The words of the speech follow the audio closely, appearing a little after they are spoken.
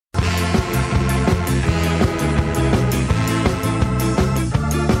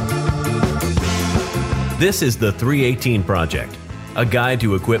This is the 318 Project, a guide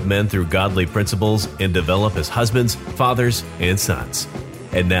to equip men through godly principles and develop as husbands, fathers, and sons.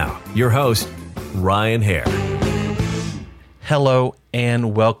 And now, your host, Ryan Hare. Hello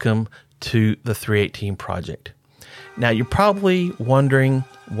and welcome to the 318 Project. Now, you're probably wondering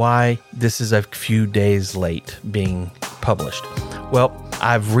why this is a few days late being published. Well,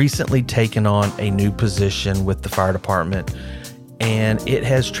 I've recently taken on a new position with the fire department, and it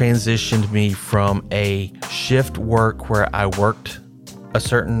has transitioned me from a shift work where I worked a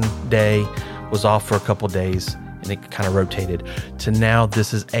certain day, was off for a couple days, and it kind of rotated, to now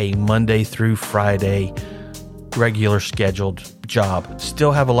this is a Monday through Friday regular scheduled job.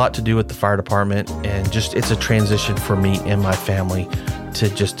 Still have a lot to do with the fire department, and just it's a transition for me and my family to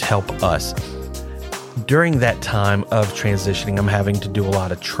just help us. During that time of transitioning, I'm having to do a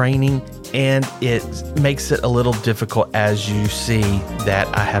lot of training, and it makes it a little difficult as you see that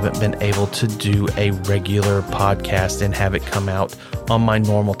I haven't been able to do a regular podcast and have it come out on my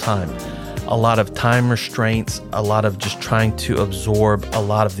normal time. A lot of time restraints, a lot of just trying to absorb a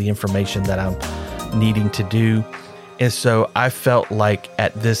lot of the information that I'm needing to do. And so I felt like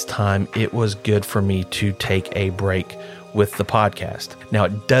at this time it was good for me to take a break with the podcast. Now,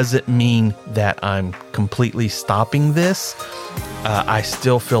 it doesn't mean that I'm completely stopping this. I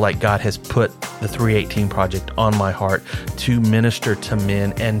still feel like God has put the 318 Project on my heart to minister to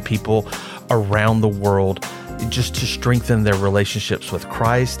men and people around the world, just to strengthen their relationships with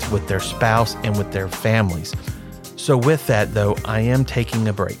Christ, with their spouse, and with their families. So with that, though, I am taking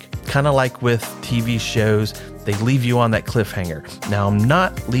a break. Kind of like with TV shows, they leave you on that cliffhanger. Now, I'm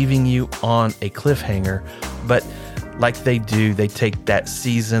not leaving you on a cliffhanger, but like they do, they take that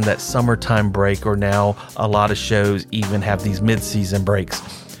season, that summertime break, or now a lot of shows even have these mid-season breaks.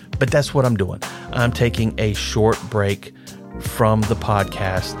 But that's what I'm doing. I'm taking a short break from the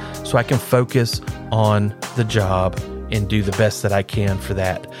podcast so I can focus on the job and do the best that I can for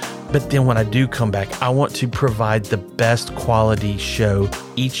that. But then when I do come back, I want to provide the best quality show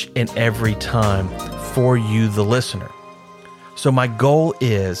each and every time for you, the listener. So my goal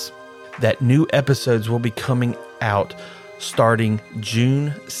is that new episodes will be coming out starting June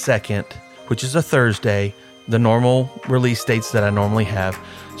 2nd, which is a Thursday, the normal release dates that I normally have.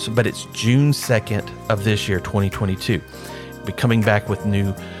 But it's June 2nd of this year, 2022. I'll be coming back with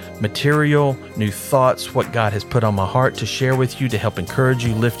new material, new thoughts, what God has put on my heart to share with you, to help encourage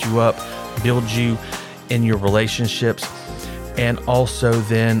you, lift you up, build you in your relationships. And also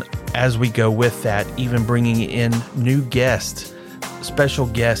then, as we go with that, even bringing in new guests, special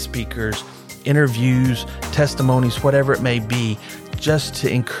guest speakers, interviews, testimonies, whatever it may be, just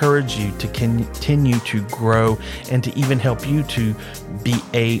to encourage you to continue to grow and to even help you to be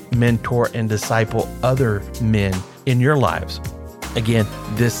a mentor and disciple other men in your lives. Again,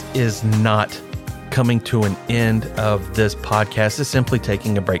 this is not coming to an end of this podcast. It's simply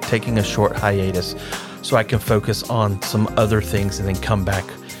taking a break, taking a short hiatus so I can focus on some other things and then come back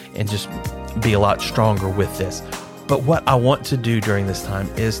and just be a lot stronger with this. But what I want to do during this time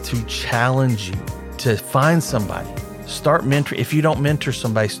is to challenge you to find somebody. Start mentoring. If you don't mentor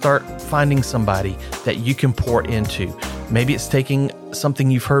somebody, start finding somebody that you can pour into. Maybe it's taking something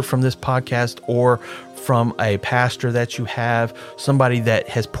you've heard from this podcast or from a pastor that you have, somebody that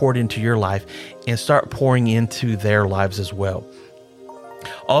has poured into your life, and start pouring into their lives as well.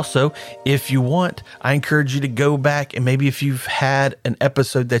 Also, if you want, I encourage you to go back and maybe if you've had an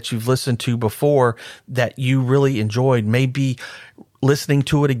episode that you've listened to before that you really enjoyed, maybe listening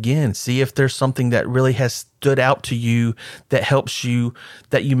to it again, see if there's something that really has stood out to you that helps you,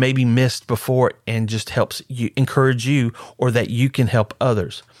 that you maybe missed before, and just helps you, encourage you, or that you can help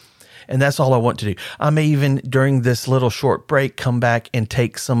others. And that's all I want to do. I may even, during this little short break, come back and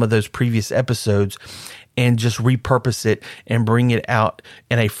take some of those previous episodes and just repurpose it and bring it out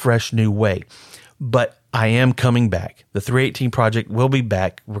in a fresh new way. But I am coming back. The 318 Project will be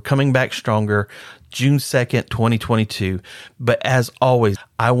back. We're coming back stronger, June 2nd, 2022. But as always,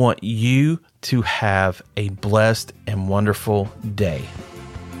 I want you to have a blessed and wonderful day.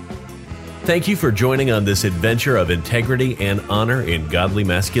 Thank you for joining on this adventure of integrity and honor in godly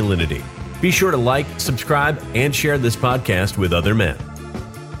masculinity. Be sure to like, subscribe, and share this podcast with other men.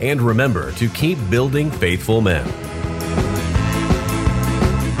 And remember to keep building faithful men.